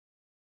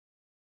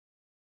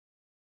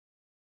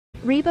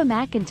Reba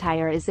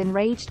McEntire is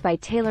enraged by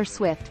Taylor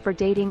Swift for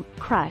dating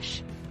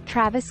crush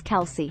Travis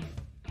Kelce.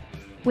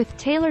 With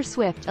Taylor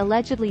Swift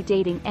allegedly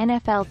dating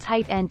NFL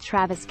tight end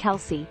Travis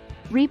Kelce,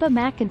 Reba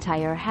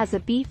McEntire has a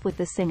beef with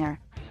the singer.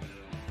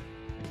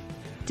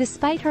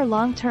 Despite her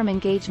long-term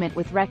engagement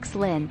with Rex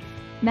Linn,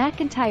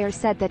 McEntire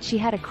said that she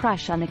had a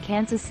crush on the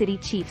Kansas City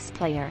Chiefs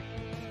player.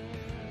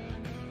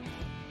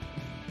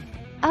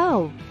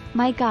 "Oh,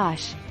 my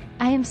gosh.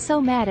 I am so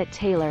mad at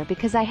Taylor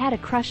because I had a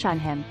crush on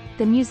him,"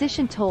 the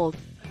musician told.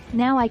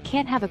 "Now I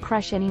can't have a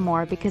crush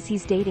anymore because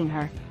he's dating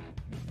her.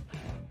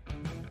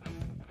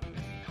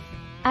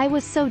 I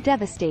was so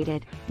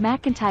devastated,"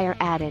 McEntire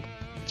added,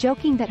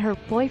 joking that her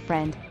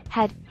boyfriend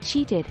had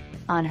cheated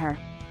on her.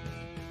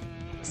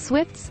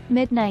 Swift's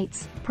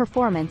Midnight's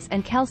performance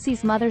and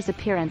Kelce's mother's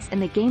appearance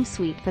in the game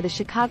suite for the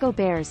Chicago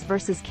Bears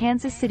vs.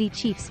 Kansas City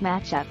Chiefs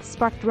matchup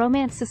sparked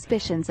romance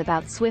suspicions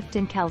about Swift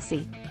and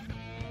Kelce.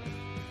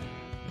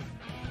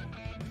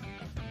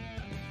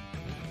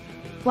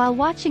 While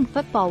watching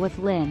football with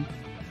Lynn,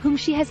 whom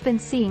she has been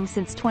seeing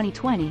since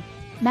 2020,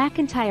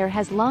 McEntire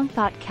has long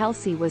thought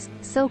Kelce was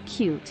so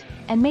cute,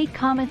 and made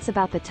comments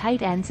about the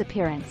tight end's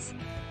appearance.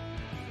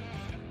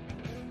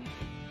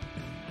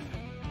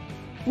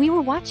 "We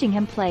were watching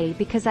him play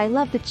because I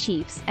love the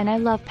Chiefs and I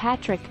love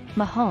Patrick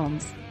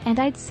Mahomes, and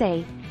I'd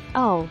say,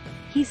 'Oh,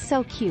 he's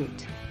so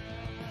cute.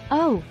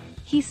 Oh,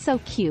 he's so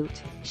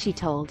cute,'" she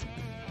told.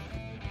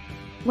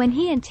 When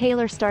he and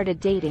Taylor started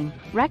dating,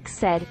 Rex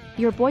said,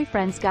 "Your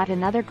boyfriend's got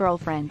another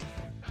girlfriend."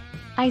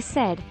 I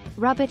said,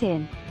 "Rub it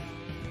in."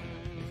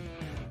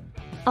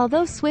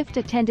 Although Swift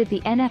attended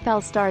the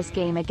NFL Stars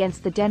game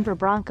against the Denver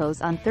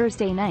Broncos on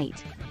Thursday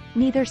night,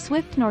 neither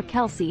Swift nor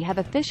Kelce have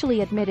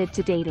officially admitted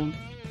to dating.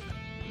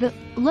 The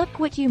 "Look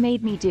What You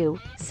Made Me Do"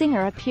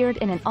 singer appeared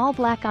in an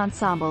all-black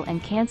ensemble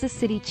and Kansas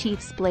City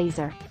Chiefs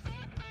blazer.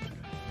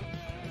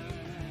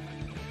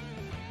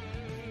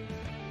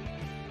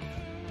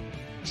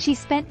 She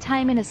spent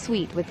time in a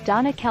suite with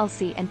Donna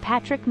Kelce and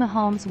Patrick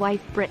Mahomes'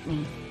 wife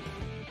Brittany.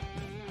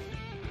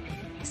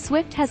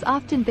 Swift has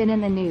often been in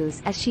the news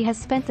as she has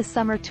spent the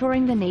summer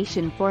touring the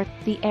nation for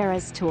the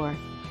Eras Tour.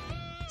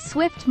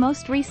 Swift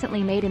most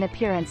recently made an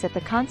appearance at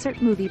the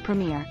concert movie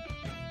premiere.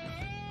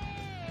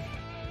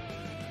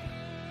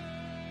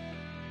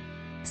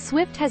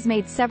 Swift has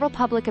made several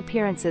public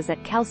appearances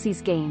at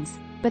Kelce's games,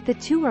 but the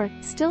two are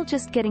still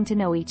just getting to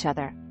know each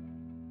other.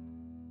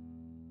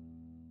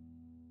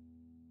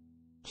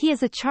 "He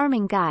is a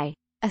charming guy,"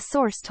 a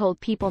source told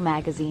People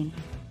magazine.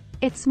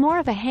 "It's more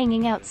of a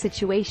hanging out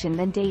situation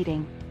than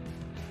dating.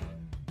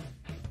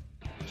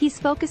 He's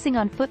focusing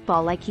on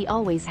football like he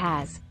always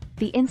has,"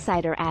 the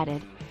insider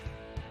added.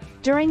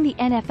 "During the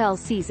NFL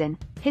season,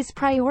 his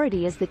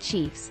priority is the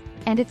Chiefs,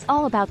 and it's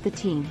all about the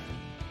team.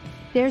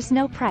 There's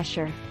no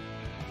pressure."